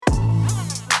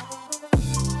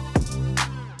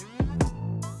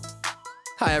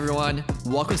Hi, everyone.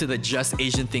 Welcome to the Just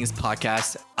Asian Things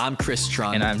podcast. I'm Chris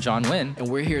Trung. And I'm John Wynn. And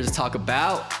we're here to talk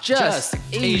about Just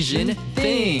Asian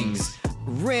things.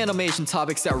 Random Asian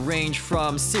topics that range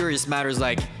from serious matters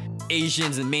like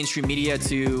Asians in mainstream media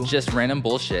to Just random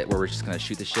bullshit where we're just going to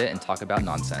shoot the shit and talk about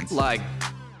nonsense. like,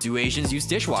 do Asians use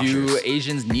dishwashers? Do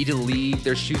Asians need to leave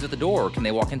their shoes at the door or can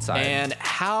they walk inside? And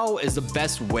how is the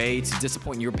best way to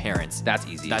disappoint your parents? That's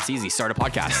easy. That's easy. Start a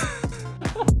podcast.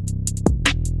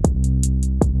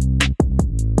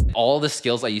 All the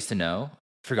skills I used to know,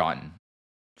 forgotten.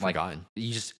 Forgotten.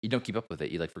 You don't keep up with it.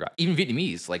 You forgot. Even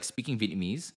Vietnamese, like speaking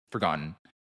Vietnamese, forgotten.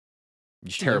 You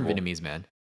should Terrible. learn Vietnamese, man.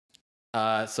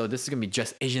 So this is gonna be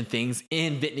Just Asian Things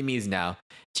in Vietnamese now.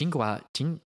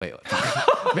 Wait,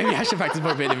 maybe I should practice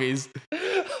more Vietnamese.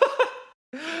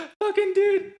 Fucking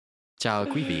dude. Chào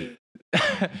quý vị.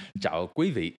 Chào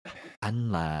quý vị.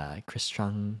 Anh là Chris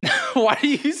Trung. Why are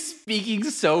you speaking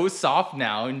so soft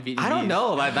now in Vietnamese? I don't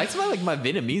know. That's why my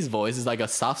Vietnamese voice is like a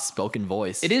soft-spoken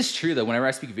voice. It is true though. Whenever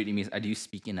I speak Vietnamese, I do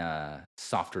speak in a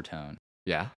softer tone.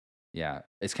 Yeah. Yeah,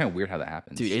 it's kind of weird how that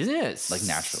happens. Dude, isn't it Like,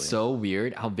 naturally. so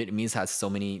weird how Vietnamese has so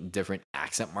many different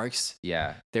accent marks?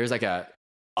 Yeah, There's like a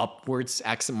upwards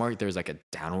accent mark. There's like a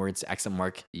downwards accent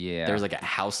mark. yeah. There's like a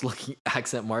house-looking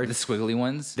accent mark. the squiggly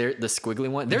ones. The squiggly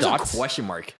one. There's Dots? a question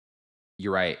mark.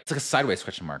 You're right. It's like a sideways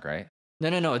question mark, right?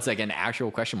 No. It's like an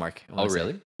actual question mark. I wanna say.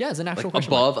 really? Yeah, it's an actual Like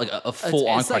question above, mark. like a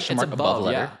full-on question mark above the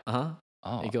letter. Yeah. Uh-huh.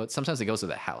 Oh, Sometimes it goes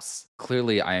with a house.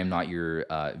 clearly I am not your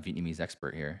Vietnamese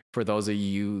expert here. For those of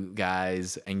you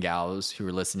guys and gals who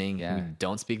are listening Yeah. who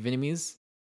don't speak Vietnamese,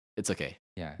 it's okay.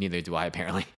 Yeah, Neither do I,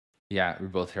 apparently. yeah. We're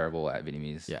both terrible at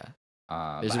Vietnamese. Yeah.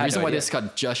 There's There's a reason why this is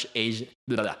called Just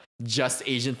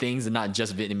Asian Things and not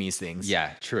just Vietnamese things.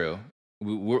 Yeah, true.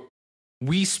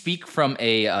 We speak from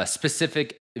a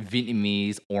specific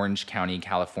Vietnamese, Orange County,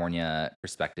 California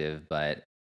perspective, but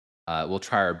we'll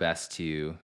try our best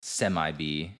to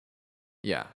be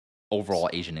Yeah. overall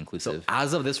Asian So inclusive.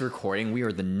 as of this recording, we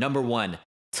are the number one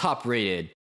top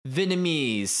rated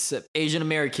Vietnamese Asian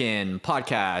American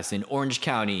podcast in Orange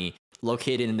County,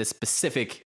 located in this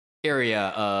specific area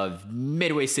of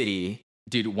Midway City.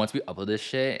 Dude, once we upload this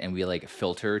shit and we like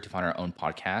filter to find our own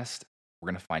podcast, we're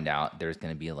gonna find out there's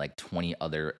gonna be like 20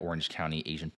 other Orange County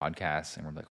Asian podcasts, and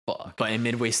we're like, fuck. But in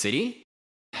Midway City?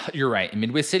 You're right. In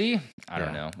Midway City, I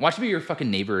don't Yeah. know. Watch it be your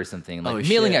fucking neighbor or something. Like Oh,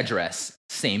 mailing shit. address,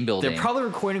 same building. They're probably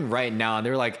recording right now and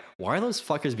they're like, why are those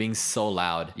fuckers being so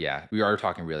loud? Yeah, we are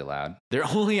talking really loud. They're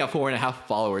only at 4.5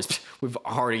 followers. We've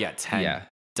already got 10. Yeah,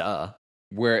 Duh.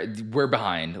 we're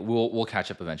behind. We'll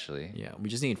catch up eventually. Yeah. We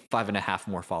just need 5.5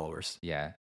 more followers.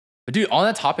 Yeah. But dude, on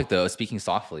that topic though, speaking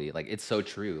softly, like it's so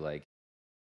true. Like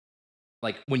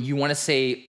when you want to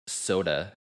say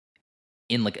soda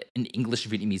in like an English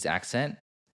Vietnamese accent,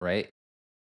 right?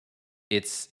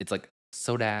 It's like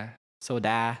soda,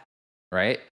 Soda.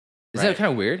 right? Is Right. that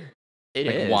kind of weird? It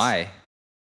Like is. why?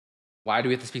 Why do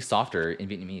we have to speak softer in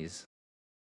Vietnamese?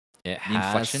 It The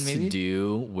inflection, has maybe? to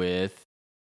do with.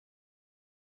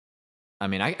 I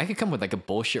mean, I could come with like a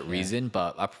bullshit Yeah. reason,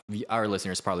 but our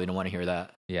listeners probably don't want to hear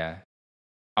that. Yeah.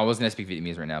 I was gonna speak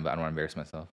Vietnamese right now, but I don't want to embarrass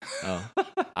myself. Oh,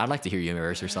 I'd like to hear you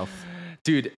embarrass yourself.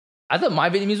 Dude, I thought my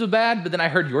Vietnamese was bad, but then I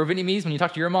heard your Vietnamese when you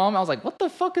talked to your mom. I was like, what the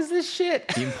fuck is this shit?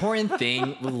 The important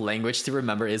thing with language to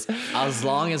remember is as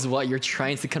long as what you're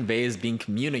trying to convey is being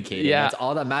communicated, Yeah. that's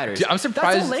all that matters. Dude, I'm That's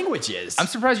surprised- what language is. I'm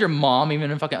surprised your mom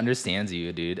even fucking understands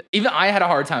you, dude. Even I had a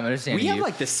hard time understanding we have you.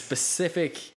 like this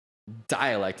specific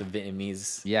dialect of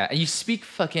Vietnamese. Yeah, and you speak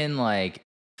fucking like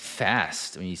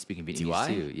fast when you speak in Vietnamese I?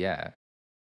 too. Yeah.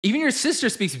 Even your sister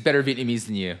speaks better Vietnamese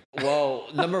than you. Well,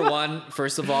 number one,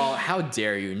 first of all, how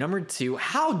dare you? Number two,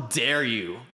 how dare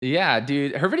you? Yeah,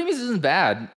 dude. Her Vietnamese isn't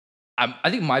bad. I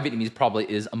think my Vietnamese probably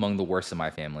is among the worst in my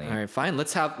family. All right, fine.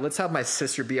 Let's have my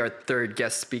sister be our third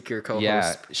guest speaker co-host.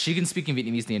 Yeah, she can speak in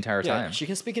Vietnamese the entire Yeah, time. she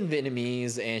can speak in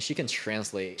Vietnamese and she can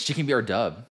translate. She can be our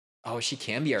dub. Oh, she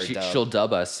can be our dub. She'll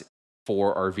dub us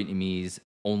for our Vietnamese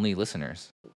only listeners.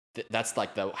 That's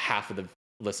like the half of the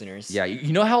listeners. Yeah,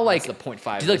 you know how like that's the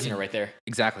 0.5 do you like- listener right there.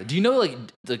 exactly. Do you know like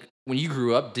when you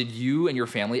grew up, did you and your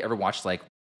family ever watch like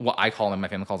what I call and my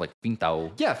family calls like Phim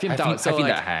Tao? Yeah, Phim I Tao. think- So I think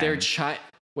like that they're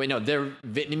hang. they're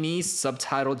Vietnamese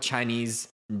subtitled Chinese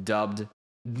dubbed.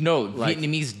 No, Like-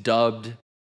 Vietnamese dubbed,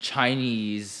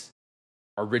 Chinese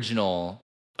original,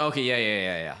 Okay, yeah.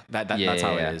 Yeah, That's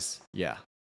how yeah. it is. Yeah.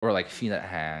 or like Phi That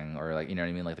Hang, or like, you know what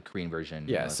I mean, like the Korean version.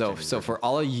 you Yeah, know, so Chinese so version. for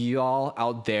all of y'all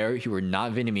out there who are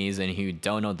not Vietnamese and who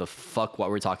don't know the fuck what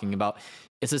we're talking about,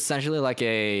 it's essentially like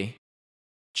a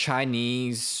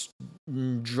Chinese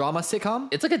drama sitcom.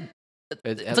 it's like a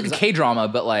It's It's like a K drama,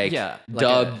 but like Yeah, like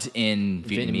dubbed in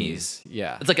Vietnamese.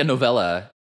 Yeah. It's like a novella.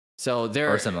 So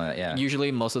they're or something like that. Yeah.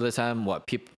 usually most of the time what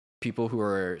people who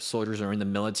are soldiers are in the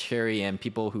military and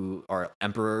people who are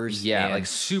emperors. Yeah, and like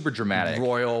super dramatic.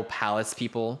 royal palace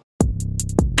people.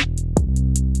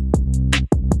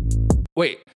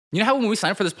 Wait, you know how when we sign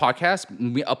up for this podcast,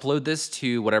 when we upload this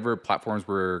to whatever platforms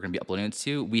we're going to be uploading it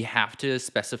to, we have to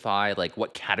specify like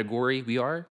what category we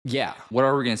are? Yeah. What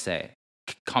are we going to say?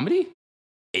 Comedy?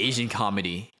 Asian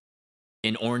comedy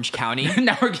in Orange County.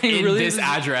 Now we're getting in really this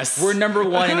address. We're number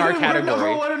one in our category. We're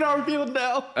number one in our field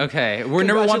now. Okay, we're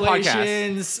number one podcast.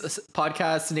 Congratulations,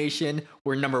 Podcast Nation.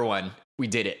 We're number one. We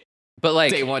did it. But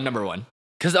like, Day one, number one.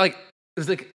 because like it's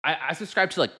like I subscribe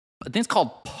to like I think it's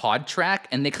called PodTrack,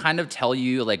 and they kind of tell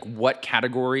you like what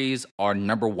categories are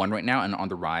number one right now and on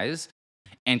the rise.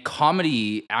 And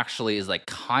comedy actually is like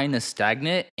kind of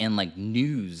stagnant, and like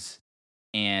news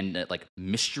and like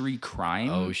mystery crime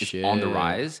is on the shit.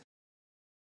 rise.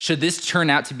 Should this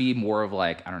turn out to be more of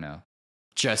like, I don't know,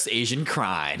 Just Asian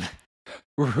crime.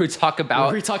 where we talk about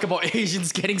Where we talk about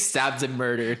Asians getting stabbed and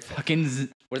murdered. fucking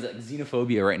what is it,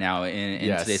 xenophobia right now in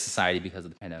Yes. today's society because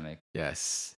of the pandemic?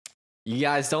 Yes. You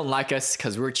guys don't like us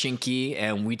because we're chinky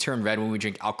and we turn red when we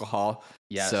drink alcohol.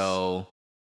 Yes. So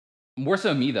More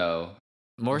so me though.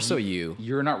 more so you.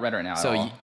 You're not red right now. So at all.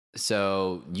 you,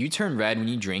 so you turn red when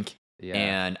you drink, yeah.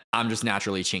 and I'm just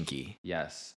naturally chinky.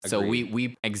 Yes. So agreed.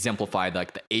 we exemplified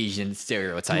like the Asian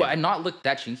stereotype. Do I not look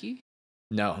that chinky?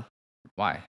 No,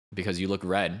 Why? because you look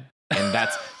red, and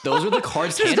that's those are the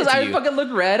cards Just handed because to I you. fucking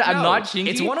look red, I'm No, not chinky.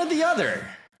 It's one or the other.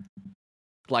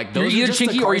 Like You're those are either just the chinky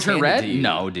or you cards turn handed red. to you.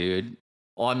 No, dude.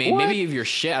 Well, I mean, What? maybe if you're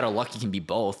shit out of luck, you can be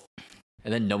both,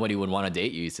 and then nobody would want to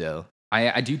date you. So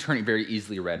I do turn it very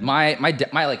easily red. My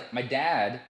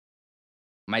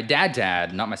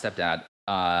dad, not my stepdad,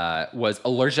 was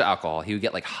allergic to alcohol. He would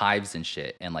get like hives and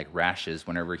shit and like rashes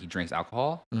whenever he drinks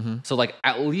alcohol. So like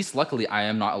at least luckily I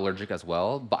am not allergic as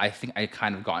well. But I think I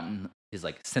kind of gotten his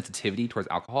like sensitivity towards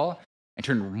alcohol and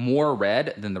turned more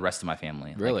red than the rest of my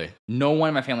family. Like, really. no one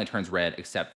in my family turns red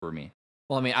except for me.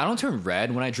 Well, I mean, I don't turn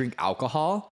red when I drink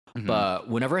alcohol, Mhm. but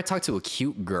whenever I talk to a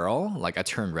cute girl, like I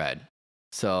turn red.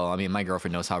 So I mean, my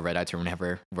girlfriend knows how red I turn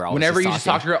whenever we're always Whenever you just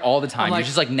talk talking. to her all the time, like- you're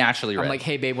just like naturally red. I'm like,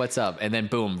 hey babe, what's up? And then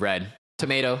boom, red.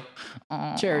 Tomato,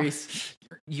 Aw, cherries.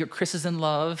 Your Chris is in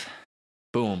love.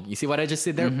 Boom. You see what I just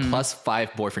did there? Mhm. Plus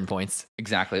 5 boyfriend points.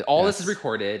 Exactly. All this is Yes.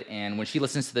 recorded, and when she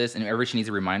listens to this, and whenever she needs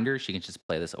a reminder, she can just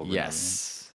play this over. and over again.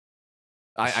 Yes.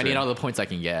 I need True. all the points I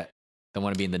can get. Don't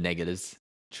want to be in the negatives.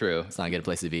 True. It's not a good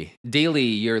place to be. Daily,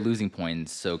 you're losing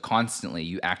points, so constantly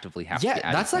you actively have to. Yeah, be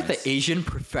adding that's like points. the Asian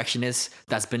perfectionist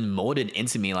that's been molded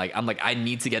into me. Like, I'm like, I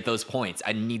need to get those points.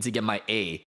 I need to get my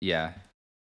A. Yeah.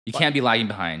 You can't be lagging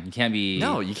behind. You can't be.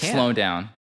 No, you can't. Slowing down.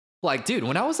 Like, dude,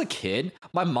 when I was a kid,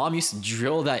 my mom used to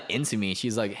drill that into me.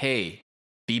 She's like, hey,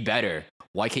 be better.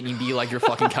 Why can't you be like your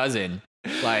fucking cousin?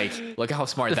 Like, look at how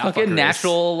smart The that fucking fucker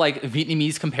natural like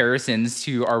Vietnamese comparisons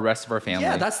to our rest of our is. family.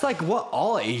 Yeah, that's like what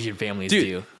all Asian families Dude,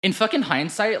 do. in fucking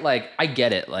hindsight, like I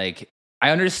get it. Like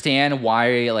I understand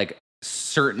why like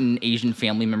certain Asian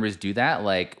family members do that.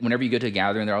 Like whenever you go to a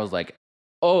gathering, they're always like,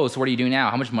 "Oh, so what are you doing now?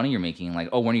 How much money you're making? Like,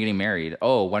 oh, when are you getting married?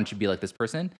 Oh, why don't you be like this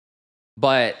person?"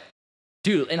 But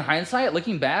dude, in hindsight,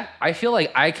 looking back, I feel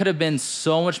like I could have been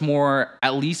so much more.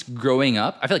 At least growing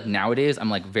up, I feel like nowadays I'm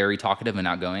like very talkative and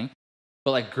outgoing.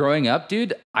 But like growing up,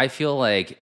 dude, I feel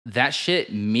like that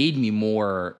shit made me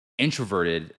more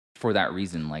introverted for that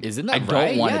reason. Like, Isn't that I don't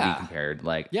right? want to Yeah. be compared.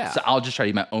 Like, Yeah. so I'll just try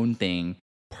to do my own thing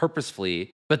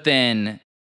purposefully, but then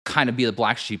kind of be the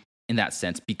black sheep in that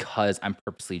sense because I'm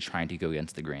purposely trying to go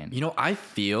against the grain. You know, I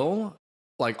feel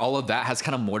like all of that has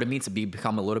kind of molded me to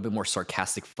become a little bit more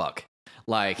sarcastic fuck.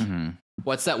 Like, Mhm.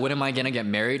 what's that? When am I gonna get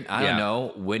married? I Yeah. don't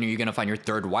know. When are you gonna find your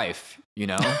third wife? You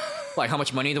know, like how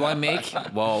much money do I make?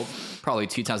 Well, probably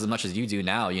 2 times as much as you do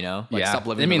now. You know, like yeah. stop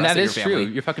living. I mean, the rest that of is your true.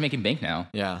 family. You're fucking making bank now.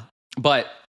 Yeah. But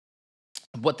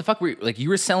what the fuck were you, like you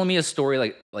were selling me a story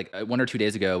like 1 or 2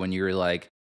 days ago when you were like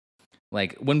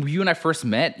when you and I first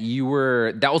met,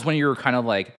 that was when you were kind of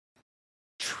like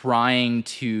trying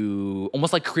to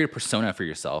almost like create a persona for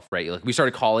yourself, right? Like we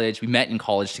started college, we met in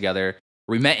college together.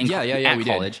 We met in Yeah, at we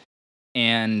did. college.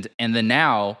 And then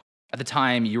now at the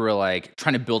time you were like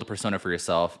trying to build a persona for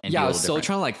yourself and be Yeah, a I little was still different.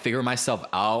 trying to like figure myself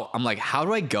out. I'm like, how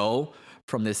do I go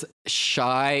from this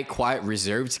shy, quiet,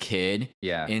 reserved kid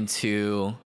Yeah.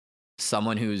 into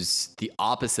someone who's the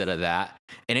opposite of that?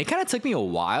 And it kind of took me a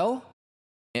while.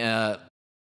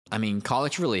 I mean,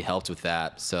 college really helped with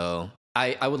that. So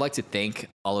I would like to thank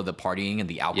all of the partying and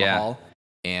the alcohol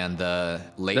and the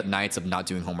late nights of not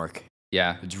doing homework.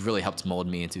 Yeah. It really helped mold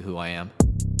me into who I am.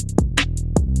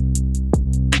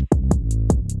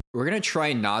 We're gonna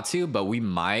try not to, but we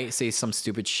might say some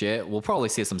stupid shit. We'll probably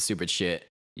say some stupid shit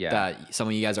Yeah. that some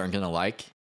of you guys aren't gonna like.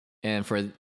 And for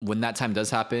when that time does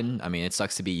happen, I mean, it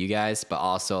sucks to be you guys, but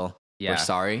also Yeah. we're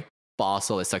sorry. But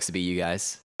also, it sucks to be you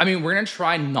guys. I mean, we're gonna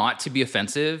try not to be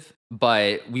offensive,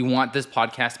 but we want this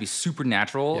podcast to be super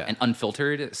natural Yeah. and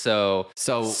unfiltered. So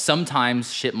So,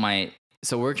 sometimes shit might.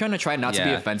 so we're gonna try not to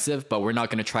be Yeah. offensive, but we're not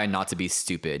gonna try not to be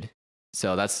stupid.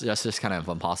 So that's just kind of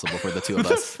impossible for the two of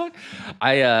us.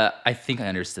 I think I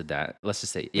understood that. Let's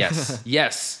just say yes.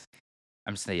 Yes.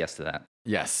 I'm just saying yes to that.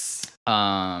 Yes.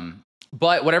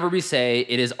 But whatever we say,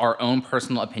 it is our own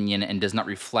personal opinion and does not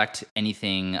reflect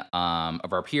anything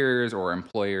of our peers or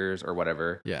employers or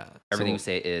whatever. Yeah. Everything we so,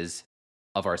 say is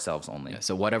of ourselves only. yeah,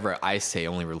 so whatever I say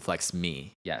only reflects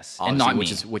me. Yes, Obviously, and not which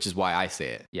me. is which is why I say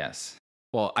it. Yes,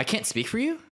 Well, I can't speak for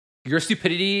you. your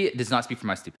stupidity does not speak for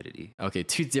my stupidity. Okay,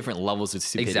 two different levels of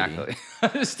stupidity.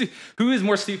 Exactly. Who is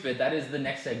more stupid? That is the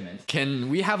next segment. Can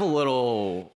we have a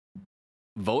little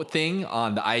vote thing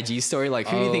on the IG story? Like,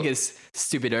 who do you think is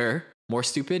stupider, more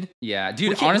stupid? Yeah, We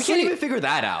dude. can't Honestly, even figure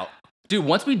that out. dude.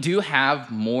 Once we do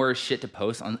have more shit to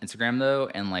post on Instagram though,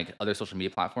 and like other social media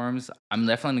platforms, I'm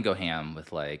definitely gonna go ham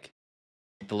with like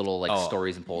the little like Oh,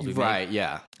 stories and polls we make. Right?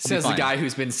 Yeah. Says the fine. guy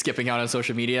who's been skipping out on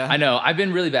social media. I know. I've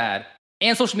been really bad.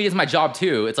 And social media is my job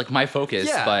too. It's like my focus.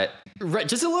 Yeah. But Right,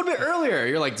 just a little bit earlier,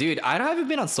 you're like, dude, I haven't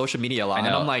been on social media a lot. I And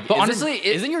know. I'm like, But isn't- honestly,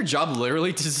 isn't your job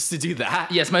literally just to do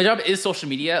that? yes, my job is social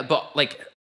media, but like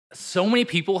so many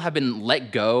people have been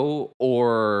let go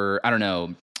or I don't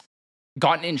know,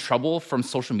 gotten in trouble from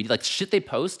social media. Like shit they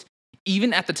post,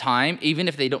 even at the time, even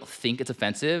if they don't think it's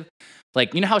offensive.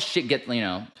 Like, you know how shit get,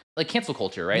 like cancel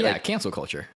culture, right? Yeah, cancel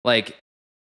culture. Like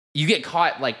you get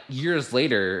caught like years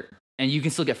later and you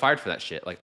can still get fired for that shit.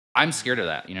 Like I'm scared of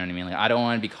that. You know what I mean? Like I don't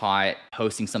want to be caught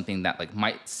posting something that like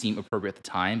might seem appropriate at the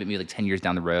time, but maybe like 10 years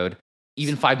down the road,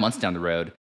 even 5 months down the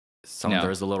road. No.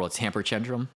 There's a little tamper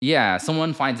tantrum. Yeah,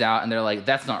 someone finds out and they're like,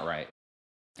 that's not right.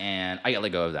 And I get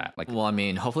let go of that. Like, Well, I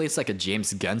mean, hopefully it's like a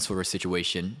James Gunn sort of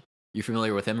situation. You're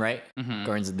familiar with him, right? mhm.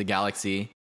 Guardians of the Galaxy.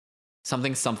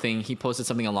 Something. He posted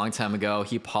something a long time ago.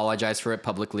 He apologized for it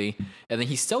publicly. And then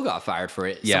he still got fired for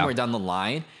it Yeah. somewhere down the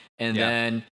line. And Yeah.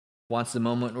 then once the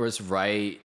moment was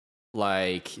right,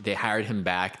 like they hired him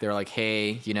back. They're like,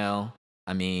 hey,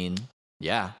 I mean,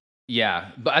 yeah.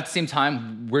 Yeah, but at the same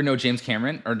time, we're no James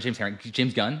Gunn.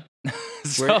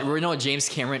 So, We're no James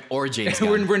Cameron or James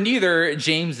Gunn. we're neither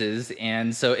Jameses.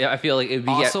 And so I feel like it'd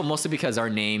be, Also, mostly because our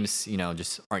names,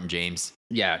 just aren't James.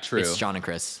 yeah, true. It's John and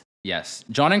Chris. Yes.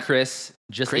 John and Chris,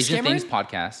 Just Chris Asian Cameron? Things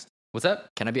podcast. What's up?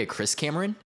 Can I be a Chris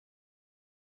Cameron?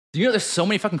 Do you know there's so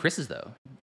many fucking Chris's though?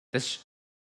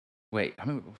 Wait,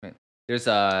 there's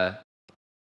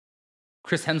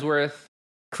Chris Hemsworth,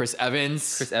 Chris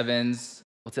Evans? Chris Evans.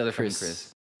 What's the other fucking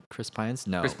Chris? Chris Pines?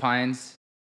 No. Chris Pines.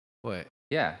 Wait.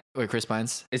 Yeah. Wait, Chris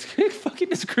Pines? Is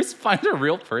Chris Pines a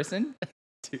real person?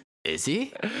 Is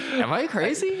he? Am I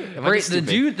crazy? Am I Right, just the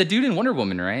stupid? dude in Wonder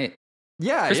Woman, right?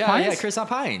 Yeah, Chris yeah, Pines? Chris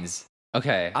Pines.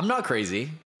 Okay. I'm not crazy.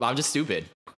 I'm just stupid.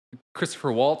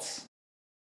 Christopher Waltz.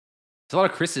 There's a lot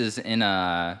of Chris's in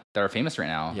that are famous right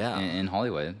now. Yeah. In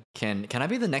Hollywood. Can I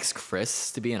be the next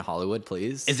Chris to be in Hollywood,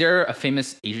 please? Is there a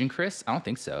famous Asian Chris? I don't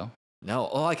think so. No.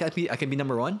 Oh, I can be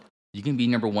number one. You can be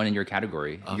number one in your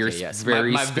category. Okay, Your yes.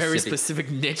 very my very specific.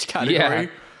 specific niche category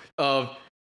of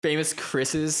famous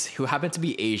Chris's who happen to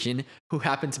be Asian, who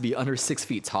happen to be under 6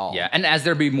 feet tall. Yeah, and as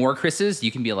there be more Chris's, you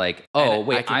can be like, oh And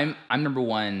wait, I I'm number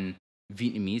one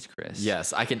Vietnamese Chris.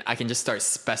 Yes, I can just start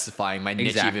specifying my niche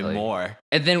Exactly. even more.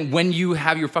 And then when you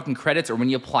have your fucking credits or when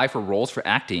you apply for roles for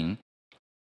acting,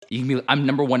 you can be like, I'm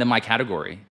number one in my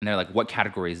category. And they're like, what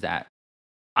category is that?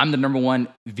 I'm the number one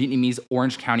Vietnamese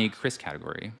Orange County Chris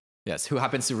category. Yes, who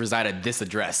happens to reside at this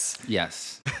address.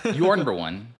 Yes. You're number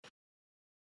one.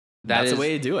 That's the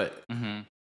way to do it. Mhm.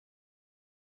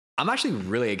 I'm actually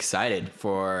really excited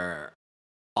for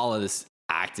all of this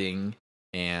acting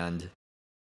and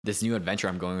this new adventure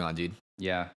I'm going on, dude.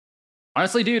 Yeah.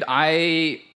 Honestly, dude,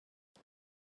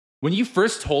 when you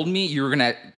first told me you were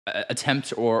gonna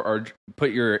attempt or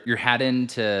put your hat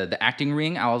into the acting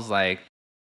ring, I was like,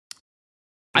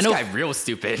 This I know. guy real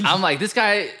stupid. I'm like, this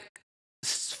guy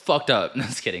fucked up. No,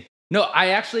 just kidding. No, I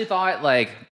actually thought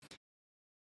like,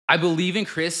 I believe in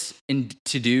Chris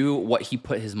to do what he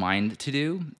put his mind to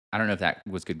do. I don't know if that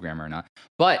was good grammar or not,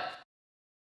 but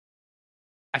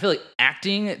I feel like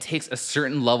acting takes a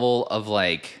certain level of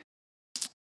like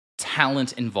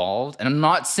talent involved. And I'm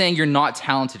not saying you're not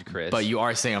talented, Chris. But you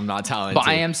are saying I'm not talented. But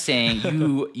I am saying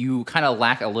you kind of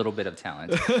lack a little bit of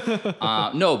talent.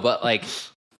 No, but like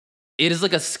it is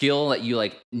like a skill that you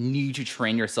like need to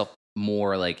train yourself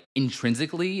more like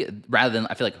intrinsically rather than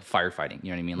I feel like firefighting.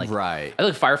 You know what I mean? Like right. I feel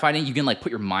like firefighting, you can like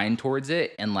put your mind towards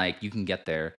it and like you can get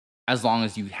there as long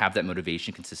as you have that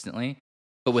motivation consistently.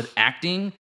 But with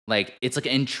acting, like it's like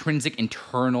an intrinsic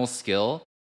internal skill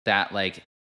that like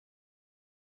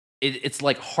it's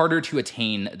like harder to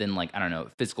attain than like I don't know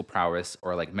physical prowess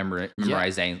or like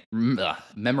memorizing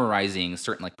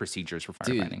certain like procedures for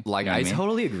firefighting. Dude, like You know what I mean?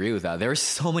 totally agree with that. There are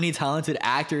so many talented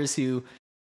actors who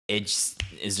it just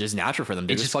is just natural for them.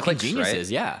 They're It just just fucking clicks, right?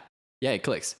 geniuses. Yeah. Yeah, it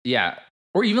clicks. Yeah.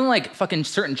 Or even like fucking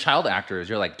certain child actors,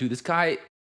 you're like, dude, this guy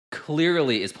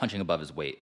clearly is punching above his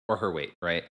weight or her weight,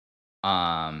 right?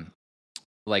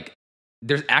 Like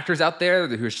there's actors out there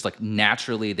who are just like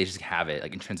naturally they just have it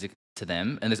like intrinsic to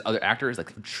them, and there's other actors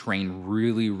like who train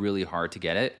really, really hard to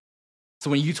get it. So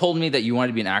when you told me that you wanted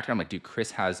to be an actor, I'm like, dude,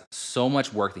 Chris has so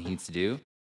much work that he needs to do.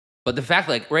 But the fact,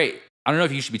 like, right, I don't know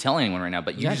if you should be telling anyone right now,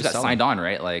 but you Yeah, just just got tell signed on,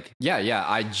 right? Like, Yeah.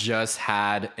 I just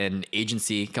had an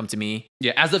agency come to me.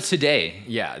 yeah, as of today.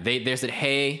 Yeah, they said,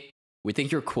 hey, we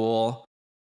think you're cool.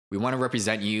 We want to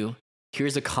represent you.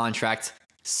 Here's a contract.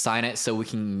 Sign it so we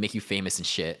can make you famous and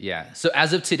shit. Yeah. So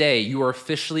as of today, you are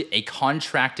officially a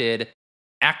contracted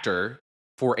actor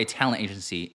for a talent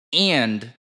agency,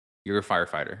 and you're a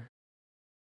firefighter.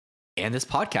 And this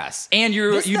podcast. And you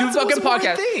do That's fucking the most important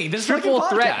podcast. thing. This Triple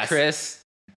fucking threat, podcast. Chris.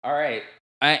 All right.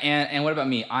 And what about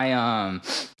me? You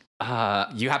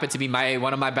happen to be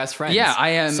one of my best friends. Yeah, I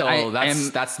am. So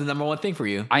that's the number one thing for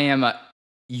you. I am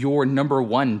your number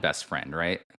one best friend,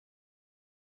 right?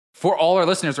 For all our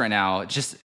listeners right now,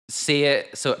 just say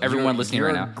it so everyone listening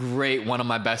right now. Great, one of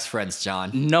my best friends,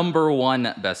 John. Number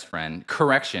one best friend.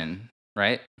 Correction,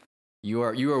 right? You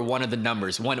are one of the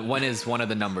numbers. One is one of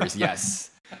the numbers. Yes.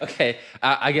 Okay,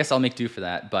 I guess I'll make do for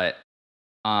that. But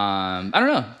I don't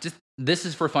know. Just this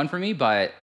is for fun for me,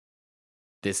 but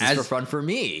This is for fun for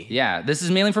me. yeah, this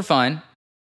is mainly for fun.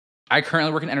 I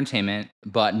currently work in entertainment,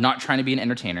 but not trying to be an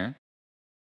entertainer.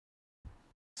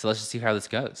 So let's just see how this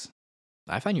goes.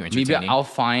 I find you entertaining. Maybe I'll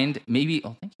find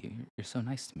oh, thank you. You're so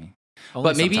nice to me. Only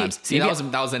but maybe sometimes. See, maybe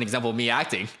that was an example of me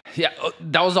acting. yeah,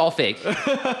 that was all fake.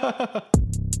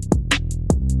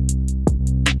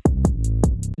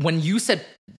 When you said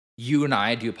you and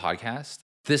I do a podcast,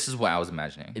 this is what I was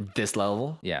imagining. At this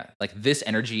level? Yeah, like this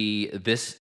energy,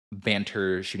 this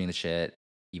banter, shooting the shit.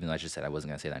 Even though I just said I wasn't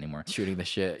gonna say that anymore. Shooting the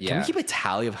shit. Can Yeah. we keep a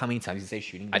tally of how many times you say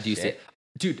shooting the I do shit? say,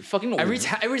 dude, fucking Every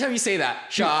time you say that,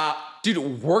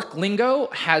 dude, work lingo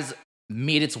has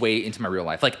made its way into my real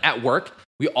life. Like at work,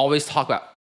 we always talk about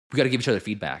we got to give each other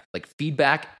feedback. Like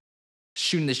feedback,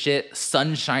 shooting the shit,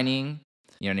 sun shining.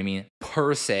 You know what I mean?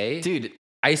 Per se, dude,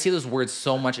 I see those words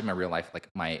so much in my real life, like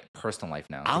my personal life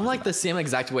now. I'm like the same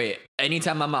exact way.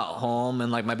 Anytime I'm at home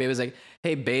and like my baby's like,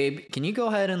 "Hey, babe, can you go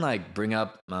ahead and like bring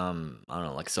up I don't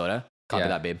know, like soda? Copy Yeah.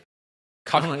 that, babe.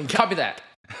 Copy that.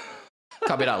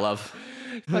 Copy that, love."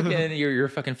 Fucking, you're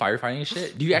fucking firefighting and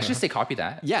shit. Do you actually say copy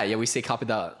that? Yeah, we say copy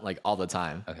that like all the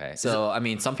time. Okay. So I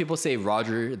mean, some people say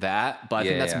Roger that, but I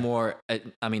think Yeah, that's yeah. more.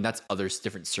 I mean, that's other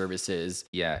different services.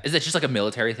 Yeah. Is it just like a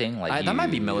military thing? Like That might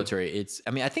be military.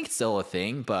 I mean, I think it's still a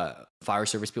thing, but fire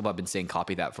service people have been saying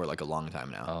copy that for like a long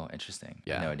time now. Oh, interesting.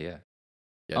 Yeah. No idea.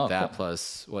 Yeah, Oh, that cool.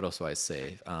 plus what else do I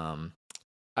say?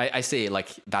 I say like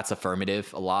that's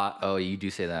affirmative a lot. Oh, you do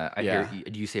say that. I Yeah. hear.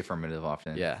 Do you say affirmative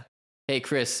often? Yeah. Hey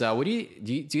Chris, what do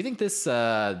you think this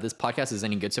podcast is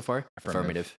any good so far?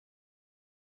 Affirmative.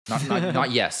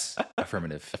 Not yes.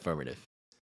 Affirmative. Affirmative.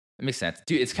 It makes sense.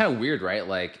 Dude, it's kind of weird, right?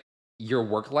 Like your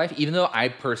work life, even though I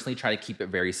personally try to keep it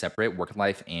very separate, work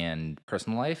life and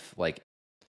personal life, like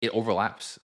it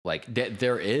overlaps. Like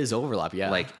There is overlap. Yeah.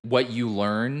 like what you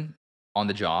learn on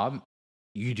the job,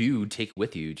 you do take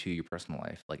with you to your personal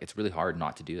life. Like it's really hard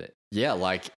not to do it. yeah,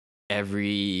 like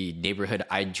every neighborhood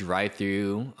I drive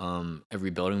through, every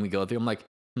building we go through, I'm like,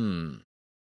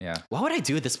 Yeah. what would I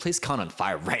do if this place caught on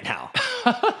fire right now?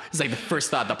 It's like the first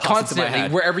thought that pops into my Constantly,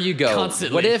 head. wherever you go.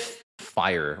 Constantly. What if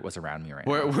fire was around me right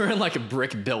now? We're in like a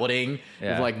brick building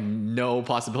Yeah. with like no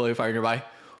possibility of fire nearby.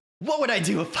 What would I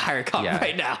do if fire caught Yeah.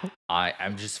 right now?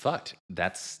 I'm just fucked.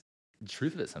 That's the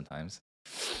truth of it sometimes.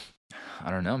 I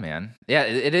don't know, man. Yeah,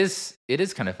 it is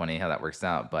kind of funny how that works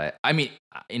out. But I mean,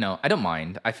 I don't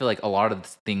mind. I feel like a lot of the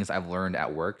things I've learned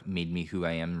at work made me who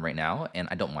I am right now, and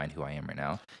I don't mind who I am right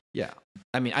now. Yeah.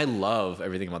 I mean, I love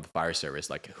everything about the fire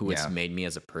service, like who it's Yeah. made me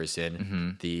as a person, Mm-hmm.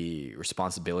 the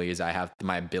responsibilities I have,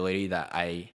 my ability that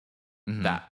I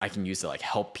can use to like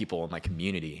help people in my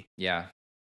community. Yeah.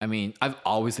 I mean, I've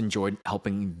always enjoyed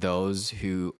helping those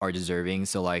who are deserving.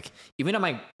 So like even at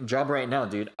my job right now,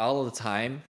 dude, all of the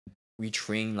time we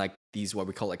train like these what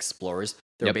we call explorers.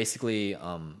 They're Yep. basically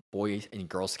boy and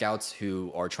girl scouts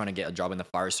who are trying to get a job in the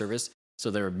fire service. So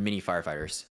they're mini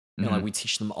firefighters, and like Mhm. we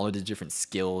teach them all of the different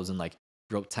skills and like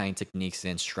rope tying techniques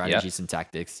and Yep. strategies and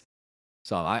tactics.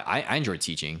 So I enjoy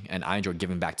teaching and I enjoy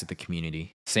giving back to the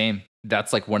community. Same.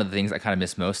 That's like one of the things I kind of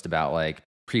miss most about like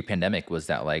pre-pandemic was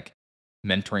that like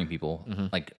mentoring people, Hmm.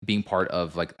 like being part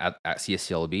of like at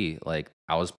CSCLB, like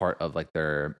I was part of like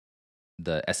the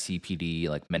SCPD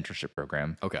like mentorship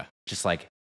program. Okay. Just like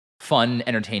fun,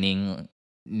 entertaining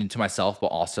to myself, but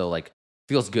also like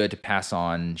feels good to pass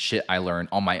on shit I learned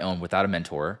on my own without a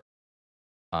mentor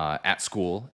at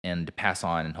school and to pass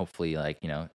on and hopefully like, you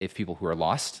know, if people who are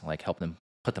lost, like help them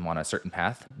put them on a certain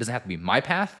path. It doesn't have to be my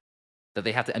path that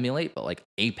they have to emulate, but like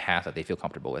a path that they feel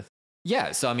comfortable with.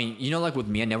 Yeah. So I mean, like with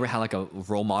me, I never had like a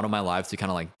role model in my life to kind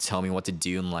of like tell me what to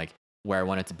do and like where I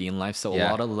wanted to be in life. So a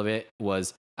Yeah. lot of it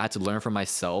was I had to learn for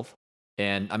myself.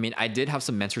 And I mean, I did have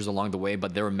some mentors along the way,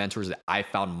 but there were mentors that I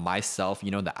found myself,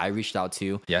 that I reached out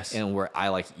to, Yes. and where I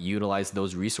like utilized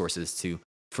those resources to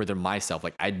further myself.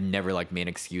 Like I never like made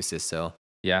excuses. So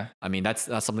Yeah. I mean, that's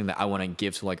something that I want to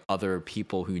give to like other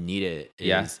people who need it.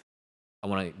 Yeah. Is I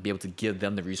want to be able to give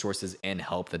them the resources and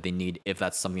help that they need if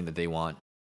that's something that they want.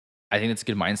 I think that's a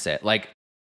good mindset. Like,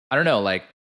 I don't know, like,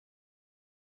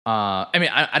 I mean,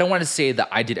 I don't want to say that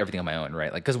I did everything on my own,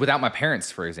 right? Like, because without my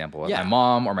parents, for example, like Yeah. my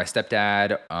mom or my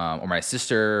stepdad, or my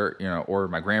sister, you know, or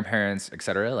my grandparents,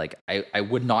 etc., like, I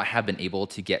would not have been able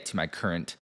to get to my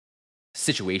current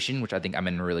situation, which I think I'm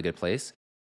in a really good place,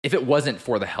 if it wasn't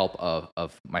for the help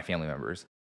of my family members.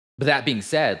 But that being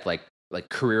said, like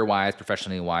career wise,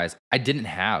 professionally wise, I didn't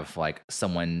have like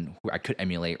someone who I could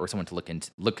emulate or someone to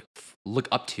look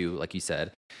up to, like you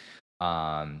said.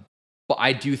 Um, but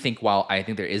I do think while I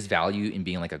think there is value in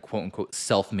being like a quote unquote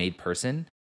self-made person,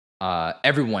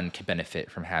 everyone can benefit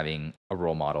from having a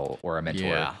role model or a mentor.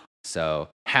 Yeah. So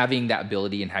having that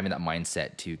ability and having that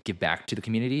mindset to give back to the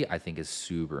community, I think is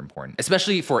super important,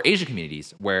 especially for Asian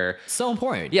communities where, So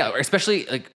important. yeah, especially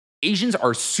like Asians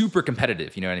are super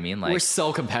competitive. You know what I mean? Like, We're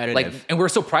so competitive. like, and we're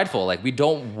so prideful. Like, we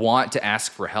don't want to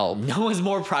ask for help. No one's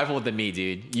more prideful than me,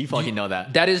 dude. You fucking know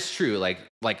that. That is true.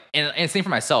 And same for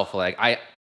myself. Like,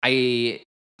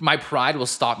 my pride will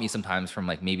stop me sometimes from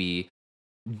like maybe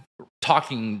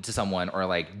talking to someone or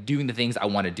like doing the things I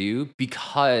want to do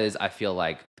because I feel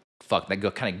like fuck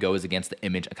that kind of goes against the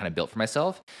image I kind of built for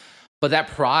myself. But that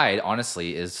pride,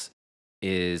 honestly, is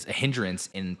a hindrance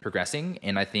in progressing.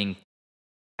 And I think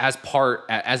as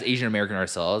Asian American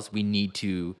ourselves, we need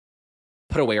to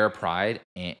put away our pride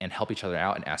and help each other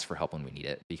out and ask for help when we need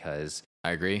it, because I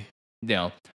agree. you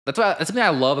know that's something I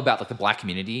love about like the Black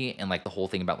community and like the whole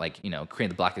thing about like, you know, creating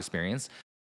the Black experience.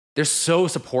 They're so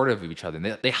supportive of each other.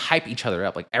 And they hype each other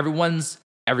up. Like everyone's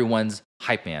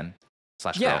hype man /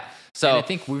 girl. Yeah. So And I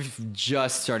think we've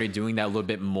just started doing that a little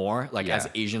bit more, like as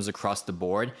Yeah. Asians across the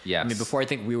board. I mean, Yes. before I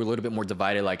think we were a little bit more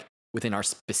divided, like within our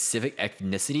specific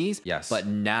ethnicities. Yes. But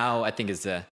now I think is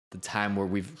the time where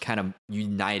we've kind of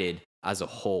united as a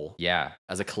whole, yeah.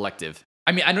 as a collective.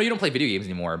 I mean, I know you don't play video games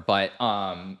anymore, but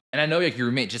and I know like your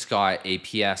roommate just got a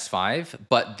PS5,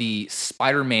 but the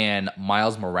Spider-Man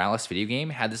Miles Morales video game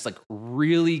had this like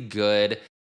really good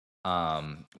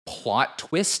plot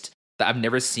twist that I've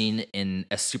never seen in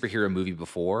a superhero movie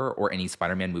before, or any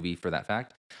Spider-Man movie for that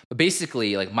fact. But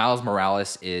basically, like Miles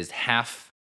Morales is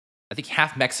half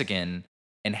Mexican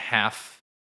and half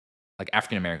like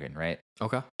African American, right?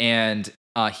 Okay. And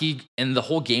the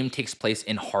whole game takes place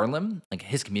in Harlem, like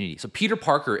his community. So Peter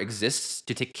Parker exists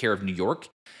to take care of New York,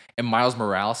 and Miles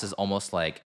Morales is almost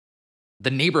like the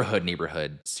neighborhood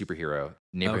superhero,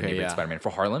 neighborhood yeah. Spider-Man for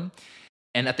Harlem.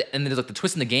 And there's like the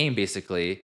twist in the game,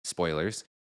 basically, spoilers.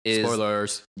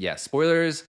 Spoilers. Yeah,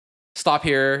 spoilers. Stop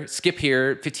here, skip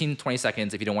here, 15, 20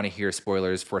 seconds if you don't want to hear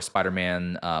spoilers for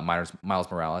Spider-Man Miles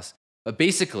Morales. But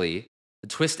basically, the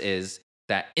twist is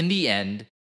that in the end,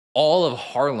 all of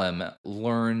Harlem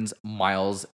learns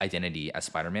Miles' identity as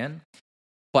Spider-Man.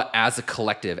 But as a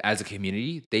collective, as a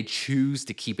community, they choose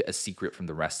to keep it a secret from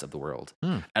the rest of the world.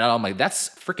 And I'm like, that's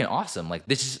freaking awesome. Like,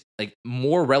 this is like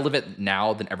more relevant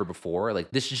now than ever before.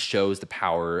 Like, this just shows the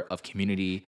power of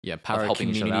community. Yeah, power of helping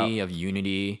each other community, of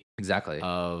unity, Exactly.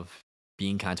 of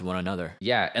being kind to one another.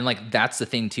 Yeah, and like that's the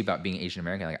thing too about being Asian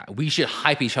American. Like, we should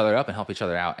hype each other up and help each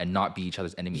other out and not be each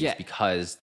other's enemies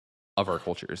because of our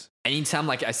cultures. Anytime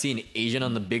like I see an Asian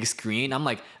on the big screen, I'm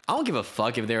like, I don't give a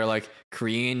fuck if they're like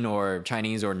Korean or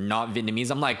Chinese or not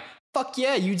Vietnamese. I'm like, fuck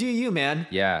yeah, you do you, man.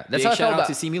 Yeah, that's Big how I shout feel out about.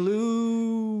 to Simu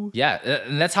Liu. Yeah,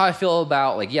 and that's how I feel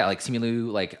about like Simu Liu,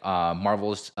 like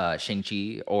Marvel's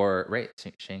Shang-Chi, or right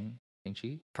Shang-Chi.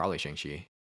 Probably Shang-Chi.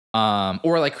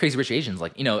 Or like Crazy Rich Asians,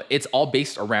 like, you know, it's all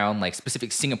based around like specific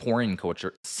Singaporean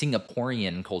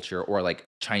culture or like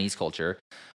Chinese culture.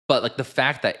 But like the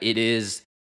fact that it is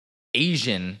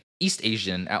Asian, East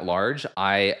Asian at large,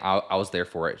 I was there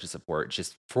for it to support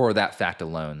just for that fact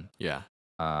alone. Yeah.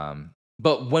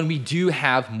 But when we do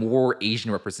have more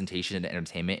Asian representation in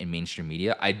entertainment and mainstream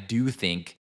media, I do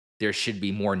think there should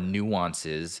be more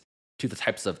nuances to the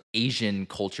types of Asian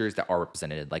cultures that are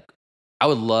represented. Like, I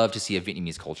would love to see a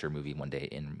Vietnamese culture movie one day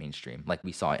in mainstream, like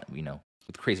we saw it, you know,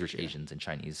 with Crazy Rich Asians and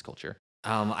Chinese culture.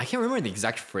 I can't remember the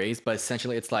exact phrase, but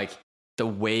essentially it's like the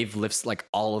wave lifts like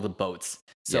all of the boats.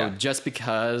 So Yeah. just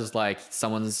because like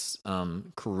someone's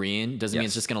Korean doesn't mean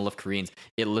it's Yes. just gonna lift Koreans.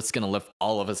 It's gonna lift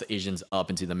all of us Asians up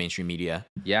into the mainstream media.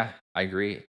 Yeah, I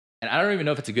agree. And I don't even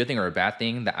know if it's a good thing or a bad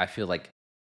thing that I feel like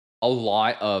a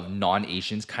lot of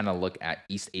non-Asians kind of look at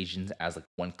East Asians as like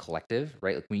one collective,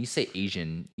 right? Like when you say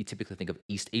Asian, you typically think of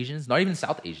East Asians, not even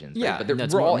South Asians. Yeah, right? But no,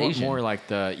 it's we're all more, Asian. more like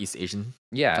the East Asian.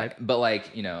 Yeah, type. but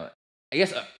like, you know, I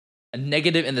guess a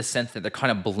negative in the sense that they're kind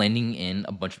of blending in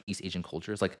a bunch of East Asian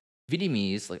cultures. Like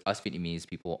Vietnamese, like us Vietnamese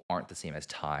people aren't the same as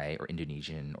Thai or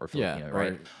Indonesian or Filipino,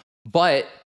 right? But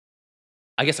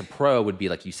I guess a pro would be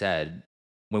like you said,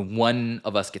 when one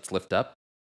of us gets lifted up,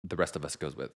 the rest of us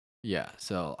goes with. Yeah,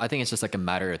 so I think it's just like a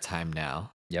matter of time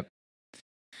now. Yep.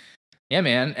 Yeah,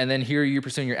 man. And then here you're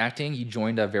pursuing your acting. You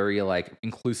joined a very like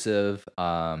inclusive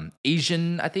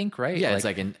Asian, I think, right? Yeah, it's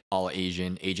like an all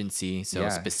Asian agency, so Yeah.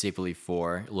 specifically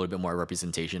for a little bit more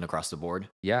representation across the board.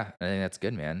 Yeah, I think that's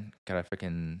good, man. Gotta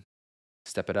freaking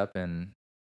step it up and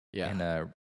Yeah.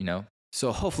 you know,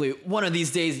 So hopefully one of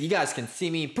these days you guys can see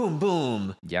me boom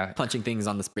boom yeah. punching things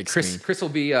on this big Chris screen. Chris will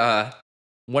be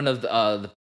one of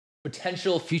the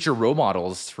potential future role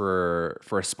models for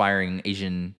aspiring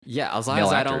Asian. Yeah, as long male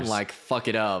as I actors. don't like fuck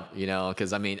it up, you know,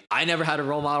 because I mean I never had a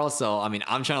role model, so I mean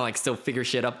I'm trying to like still figure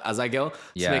shit up as I go to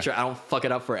Yeah. make sure I don't fuck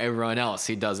it up for everyone else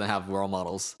who doesn't have role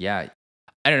models. Yeah.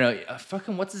 I don't know.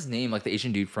 Fucking what's his name? Like the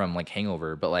Asian dude from like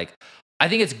Hangover. But like, I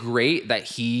think it's great that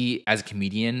he, as a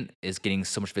comedian, is getting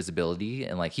so much visibility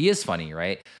and like he is funny,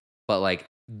 right? But like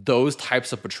those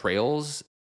types of portrayals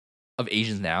of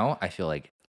Asians now, I feel like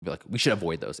we should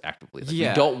avoid those actively. Like,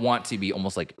 Yeah. we don't want to be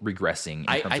almost like regressing. In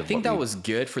terms I of think what that we- was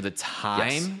good for the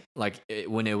time, like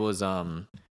when it was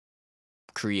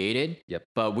created. Yep.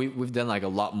 But we've done like a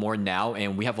lot more now,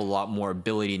 and we have a lot more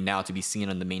ability now to be seen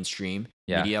on the mainstream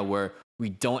Yeah. media where we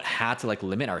don't have to like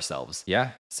limit ourselves.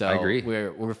 Yeah. So I agree.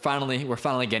 We're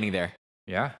finally getting there.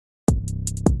 Yeah.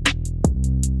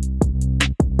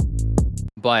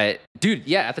 But dude,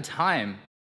 yeah, at the time,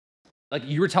 like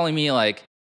you were telling me like,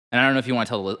 and I don't know if you want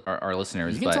to tell our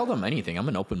listeners, You can but, tell them anything. I'm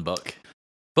an open book.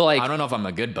 but like I don't know if I'm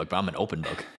a good book, but I'm an open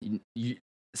book.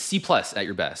 C plus at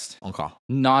your best. Okay.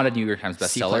 Not a New York Times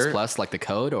C bestseller. like the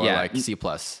code, or Yeah. like C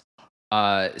plus.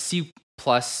 C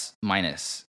plus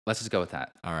minus. Let's just go with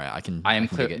that. All right, I can. I am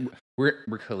can clear. dig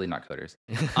We're clearly not coders.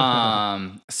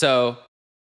 it. So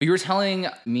you were telling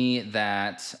me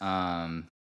that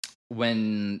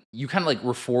when you kind of like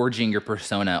were forging your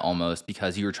persona almost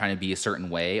because you were trying to be a certain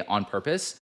way on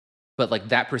purpose, but like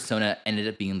that persona ended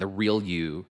up being the real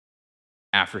you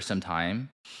after some time.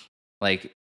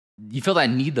 Like you feel that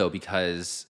need though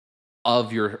because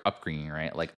of your upbringing,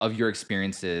 right? Like of your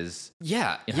experiences.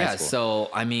 Yeah, in high yeah. school. So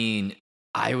I mean,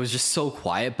 I was just so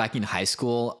quiet back in high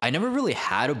school. I never really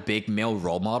had a big male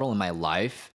role model in my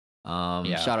life.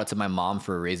 Yeah. Shout out to my mom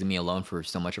for raising me alone for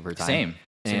so much of her time. Same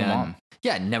And mom.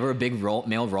 Yeah, never a big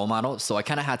male role model. So I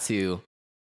kind of had to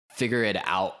figure it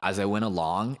out as I went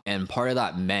along, and part of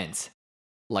that meant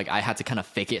like I had to kind of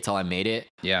fake it till I made it.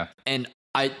 Yeah. And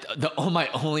my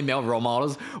only male role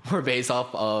models were based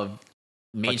off of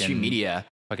mainstream Fucking media.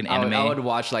 Fucking I anime. would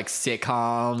watch like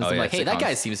sitcoms. Oh, I'm yeah, like, hey, that sitcoms.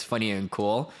 guy seems funny and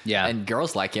cool. Yeah. And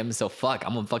girls like him, so fuck,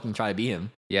 I'm gonna fucking try to be him.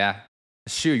 Yeah.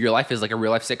 Shoot, your life is like a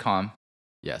real life sitcom.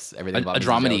 Yes, A everything about me is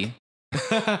dramedy.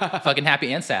 joke. Fucking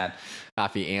happy and sad.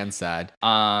 Happy and sad.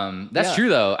 That's Yeah. true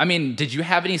though. I mean, did you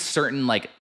have any certain like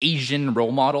Asian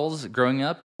role models growing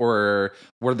up? Or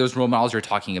were those role models you're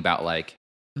talking about like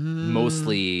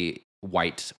mostly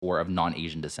white or of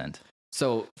non-Asian descent?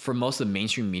 So for most of the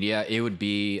mainstream media, it would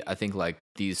be, I think, like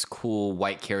these cool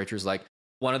white characters. Like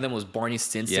one of them was Barney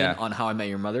Stinson Yeah. on How I Met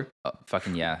Your Mother.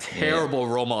 Fucking yeah. Terrible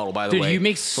role model, by the Dude, way. you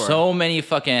make for- so many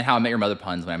fucking How I Met Your Mother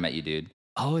puns when I met you, dude.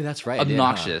 Oh, that's right. I did, huh?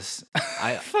 Obnoxious.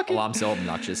 Well, I'm so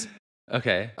obnoxious.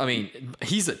 Okay. I mean,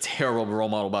 he's a terrible role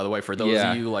model, by the way, for those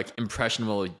Yeah. of you like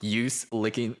impressionable youths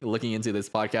looking into this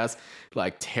podcast.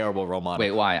 Like terrible role model.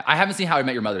 Wait, why? I haven't seen How I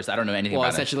Met Your Mother, so I don't know anything Well,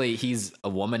 about it. essentially, he's a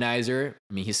womanizer.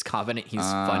 I mean, he's confident. He's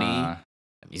funny.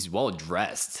 He's well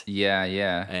dressed. Yeah,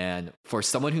 yeah. And for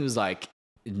someone who's like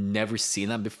never seen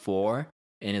that before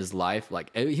in his life. Like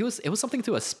it was something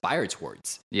to aspire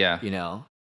towards, Yeah. you know?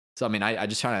 So, I mean, I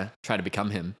just try to become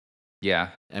him. Yeah.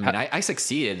 I mean, I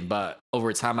succeeded, but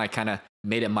over time I kind of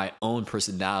made it my own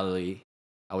personality,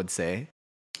 I would say.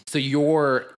 So you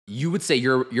would say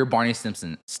you're Barney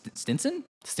Stinson?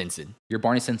 Stinson. You're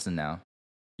Barney Stinson now.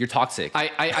 You're toxic.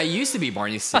 I used to be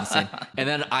Barney Stinson, and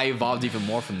then I evolved even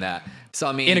more from that. So,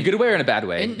 I mean, in a good way or in a bad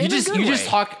way? In you a just good way.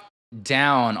 talk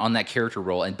down on that character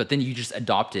role, but then you just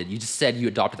said you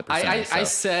adopted the persona. I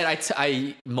said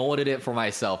I molded it for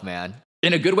myself, man.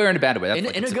 In a good way or in a bad way?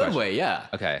 That's In a good way, yeah.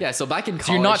 Okay. Yeah, so back in college.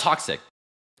 So you're not toxic.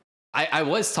 I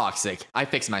was toxic. I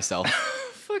fixed myself.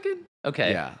 Fucking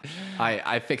okay. Yeah.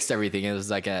 I fixed everything. It was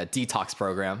like a detox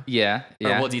program. Yeah.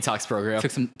 Yeah. Herbal detox program.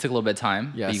 Took a little bit of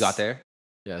time. Yes. But you got there.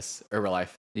 Yes.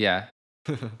 Herbalife. Yeah.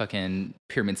 Fucking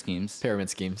pyramid schemes. Pyramid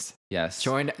schemes. Yes.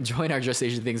 Join our Just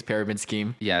Asian Things pyramid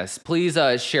scheme. Yes. Please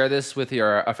share this with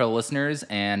your fellow listeners,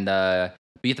 and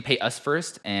but you have to pay us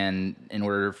first, and in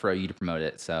order for you to promote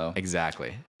it. So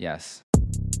Exactly. yes.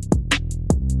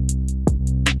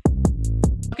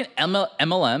 Fucking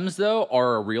MLMs though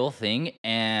are a real thing,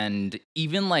 and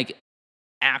even like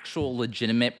actual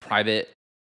legitimate private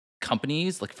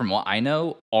companies, like from what I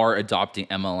know, are adopting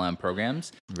MLM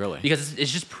programs Really? because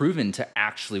it's just proven to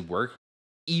actually work.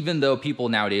 Even though people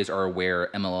nowadays are aware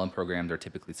MLM programs are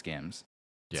typically scams,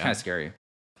 it's Yeah. kind of scary.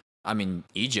 I mean,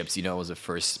 Egypt, was the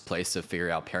first place to figure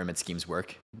out pyramid schemes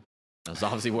work. That was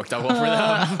obviously worked out well for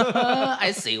them.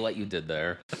 I see what you did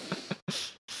there.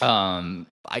 I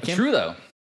It's can't. true though.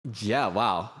 Yeah,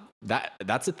 wow.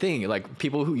 That's a thing. Like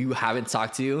people who you haven't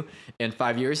talked to in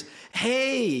 5 years.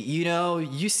 Hey,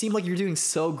 you seem like you're doing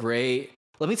so great.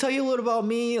 Let me tell you a little about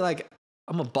me. Like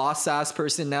I'm a boss ass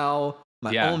person now.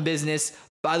 My Yeah. own business.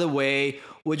 By the way,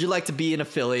 would you like to be an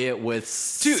affiliate with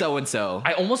so and so?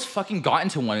 I almost fucking got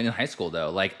into one in high school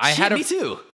though. Like I had me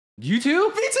too. You too?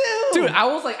 Me too. Dude, I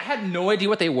was like, I had no idea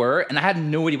what they were, and I had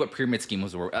no idea what pyramid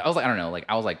schemes were. I was like, I don't know, like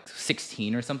I was like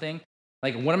 16 or something.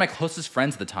 Like one of my closest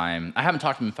friends at the time, I haven't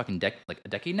talked to him in fucking a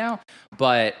decade now,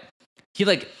 but he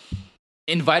like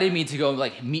invited me to go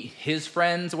like meet his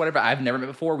friends or whatever I've never met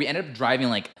before. We ended up driving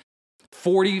like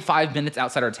 45 minutes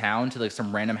outside our town to like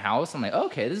some random house. I'm like,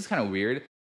 okay, this is kind of weird.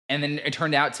 And then it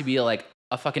turned out to be like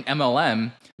a fucking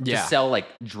MLM to Yeah. sell like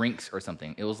drinks or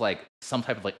something. It was like some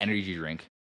type of like energy drink.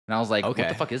 And I was like, Okay. what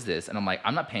the fuck is this? And I'm like,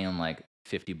 I'm not paying like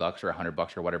 $50 or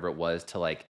 $100 or whatever it was to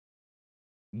like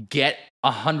get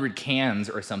 100 cans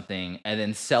or something and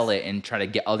then sell it and try to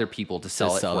get other people to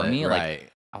sell it for me. Like, right.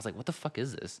 I was like, what the fuck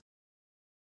is this?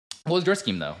 What was your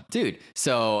scheme though? Dude,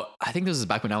 so I think this was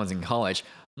back when I was in college.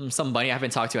 Some buddy I haven't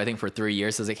talked to, I think, for 3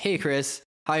 years. I was like, hey, Chris,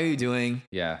 how are you doing?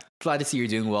 Yeah. Glad to see you're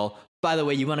doing well. By the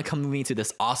way, you want to come with me to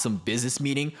this awesome business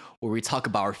meeting where we talk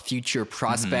about our future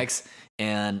prospects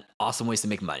and awesome ways to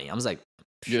make money? I was like,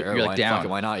 sure, You're like, down. fucking,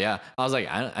 why not? Yeah. I was like,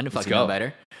 I didn't fucking go. know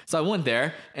better. So I went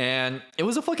there and it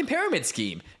was a fucking pyramid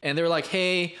scheme. And they were like,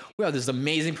 hey, we have this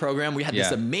amazing program. We had this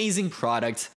Yeah. amazing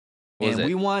product. What was and it?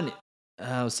 we want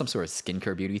some sort of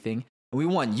skincare beauty thing. And we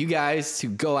want you guys to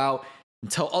go out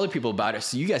and tell other people about it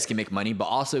so you guys can make money, but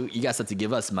also you guys have to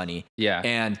give us money. Yeah.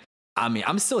 And I mean,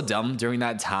 I'm still dumb during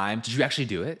that time. Did you actually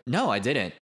do it? No, I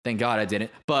didn't. Thank God I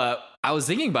didn't. But I was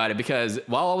thinking about it because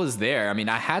while I was there, I mean,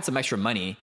 I had some extra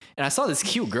money and I saw this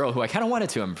cute girl who I kind of wanted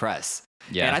to impress.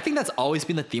 Yeah. And I think that's always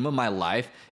been the theme of my life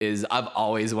is I've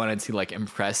always wanted to like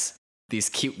impress these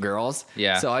cute girls.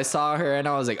 Yeah. So I saw her and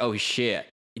I was like, oh shit,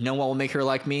 you know what will make her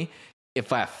like me?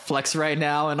 If I flex right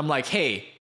now and I'm like, hey,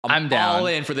 I'm down. all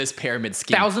in for this pyramid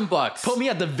scheme. $1,000. Put me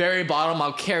at the very bottom.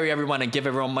 I'll carry everyone and give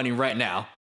everyone money right now.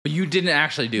 But you didn't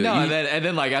actually do No, it. and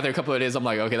then like after a couple of days, I'm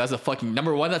like, okay, that's a fucking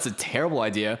number one. That's a terrible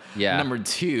idea. Yeah. Number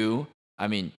two, I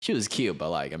mean, she was cute, but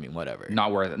like, I mean, whatever.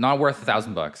 Not worth it. Not worth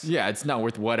 $1,000. Yeah, it's not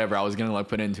worth whatever I was gonna like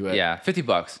put into it. Yeah,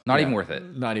 $50. Not Yeah, even worth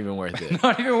it. Not even worth it.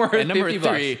 Not even worth And number $50.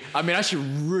 three, I mean, I should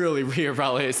really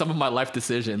reevaluate some of my life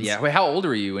decisions. Yeah. Wait, how old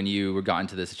were you when you got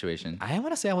into this situation? I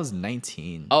want to say I was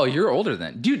 19. Oh, you're older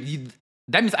then, dude.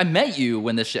 That means I met you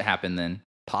when this shit happened then,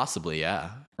 Possibly, yeah.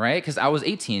 right? Because I was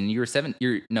 18. You were 7.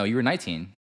 You were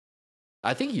 19.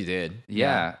 I think you did.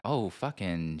 Yeah. Oh,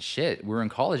 fucking shit. We were in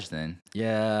college then.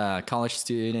 Yeah, college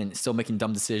student, still making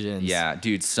dumb decisions. Yeah,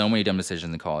 dude. So many dumb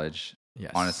decisions in college.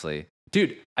 Yes. Honestly,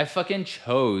 dude, I fucking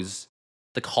chose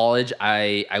the college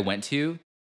I went to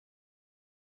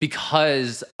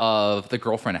because of the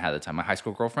girlfriend I had at the time, my high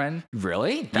school girlfriend.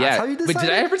 Really? That's Yeah. how you decided? But did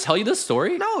I ever tell you this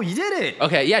story? No, you didn't.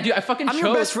 Okay, yeah, dude, I fucking I'm chose.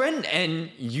 your best friend,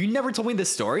 and you never told me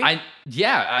this story. I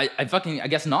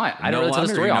guess not. I don't really tell the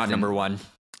wonder story you're often. not number one.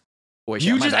 Wait, shit,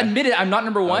 You my just bad. admitted I'm not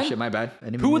number Oh, one. shit, my bad. I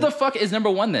didn't Who mean the that. fuck is number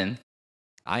one then?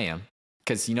 I am.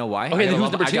 because you know why? Okay, then who's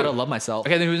number I 2? gotta love myself.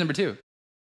 Okay, then who's number 2?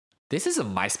 This is a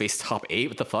MySpace top 8.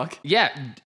 What the fuck? Yeah,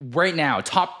 right now,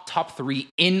 top 3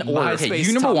 in order. Okay, MySpace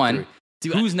you number top 1.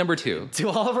 3. Who's number 2? Do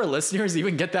all of our listeners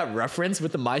even get that reference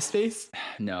with the MySpace?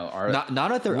 No,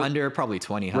 Not if they're under probably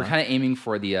 20, huh? we're kind of aiming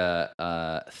for the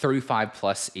 35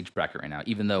 plus age bracket right now,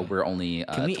 even though we're only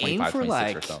Can we 25, aim for 26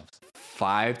 like ourselves.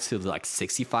 5 to like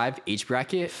 65 age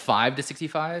bracket? 5 to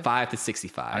 65? 5 to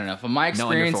 65. I don't know. From my No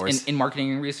under experience fours. in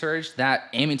marketing and research, that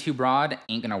aiming too broad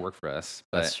ain't gonna work for us.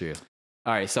 But That's true.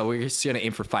 All right, so we're just gonna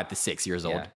aim for 5 to 6 years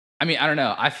old. yeah. I mean, I don't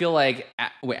know. I feel like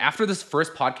after this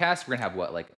first podcast, we're gonna have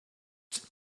what, like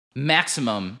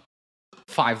maximum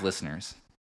 5 listeners.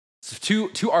 So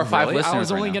to our 5 Really? listeners. I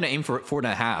was only right now. gonna aim for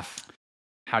 4.5.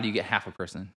 How do you get half a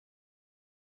person?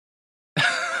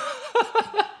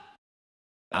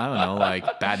 I don't know,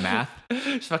 like bad math,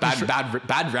 Just fucking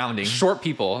bad rounding. short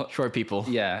people. Short people.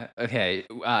 Yeah. Okay.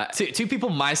 Two people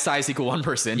my size equal 1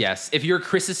 person. Yes. If you're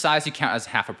Chris's size, you count as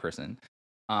half a person.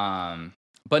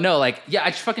 But no, like, yeah, I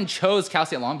just fucking chose Cal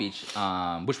State Long Beach,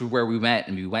 which was where we met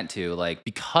and we went to, like,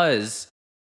 because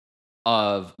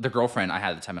of the girlfriend I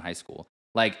had at the time in high school.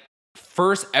 Like,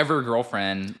 first ever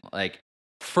girlfriend, like,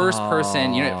 first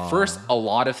person, you know, first a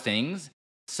lot of things.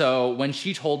 So when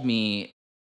she told me,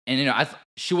 and you know,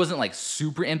 she wasn't like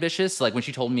super ambitious. Like when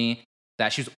she told me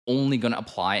that she was only going to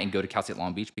apply and go to Cal State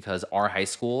Long Beach because our high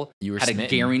school You were had smitten. a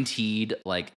guaranteed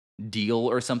like deal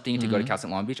or something to go to Mhm. Cal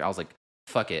State Long Beach, I was like,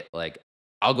 fuck it, like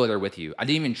I'll go there with you. I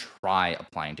didn't even try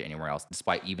applying to anywhere else,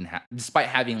 despite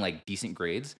having like decent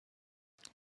grades.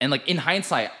 And like in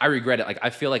hindsight, I regret it. Like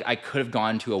I feel like I could have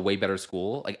gone to a way better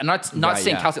school. Like I'm not Right,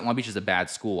 saying yeah. Cal State Long Beach is a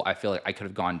bad school. I feel like I could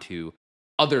have gone to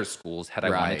other schools had I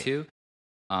wanted Right. to.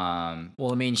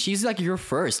 Well, I mean, she's like your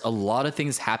first. A lot of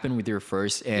things happen with your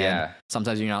first, and Yeah.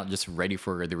 sometimes you're not just ready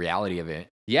for the reality of it.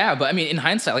 Yeah, but I mean, in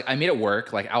hindsight, like I made it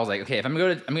work. Like I was like, okay, if I'm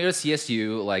gonna go to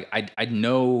CSU, like I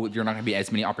know you're not gonna be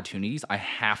as many opportunities. I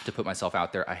have to put myself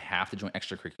out there. I have to join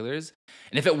extracurriculars.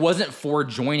 And if it wasn't for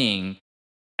joining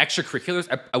extracurriculars,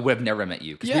 I would have never met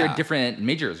you because we Yeah. were different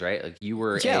majors, right? Like you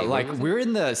were, Yeah, what like was it? we're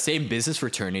in the same business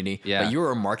fraternity. Yeah. But you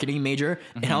were a marketing major,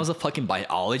 and I was a fucking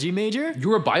biology major. You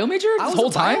were a bio major I this was whole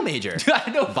a bio time. major. Dude, I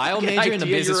had no Bio fucking major in the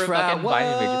idea you business were a frat. fucking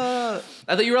bio major. What?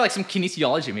 I thought you were like some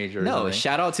kinesiology major. Or No, something.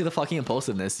 shout out to the fucking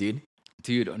impulsiveness, dude.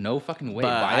 Dude, no fucking way.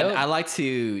 But Bio? I like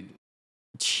to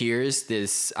cheers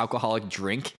this alcoholic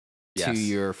drink to Yes.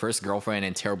 your first girlfriend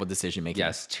and terrible decision making.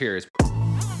 Yes, cheers.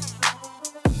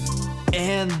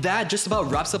 And that just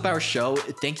about wraps up our show.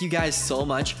 Thank you guys so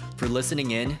much for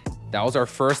listening in. That was our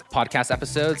first podcast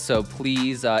episode. So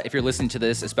please, if you're listening to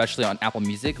this, especially on Apple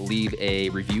Music, leave a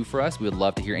review for us. We would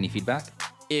love to hear any feedback.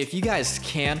 If you guys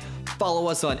can, follow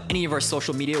us on any of our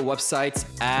social media websites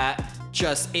at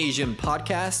Just Asian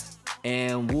Podcast,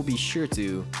 and we'll be sure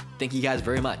to. Thank you guys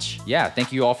very much. Yeah,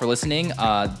 thank you all for listening.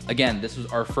 Again, this was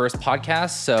our first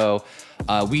podcast. So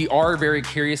we are very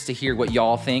curious to hear what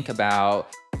y'all think about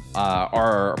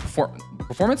our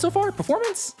performance so far.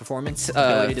 Performance?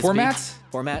 Ability to Format? speak,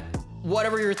 format.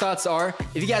 Whatever your thoughts are.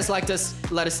 If you guys liked us,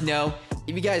 let us know.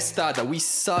 If you guys thought that we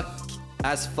suck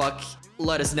as fuck,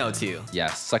 let us know too.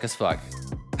 Yes, suck as fuck.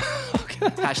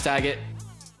 Hashtag it.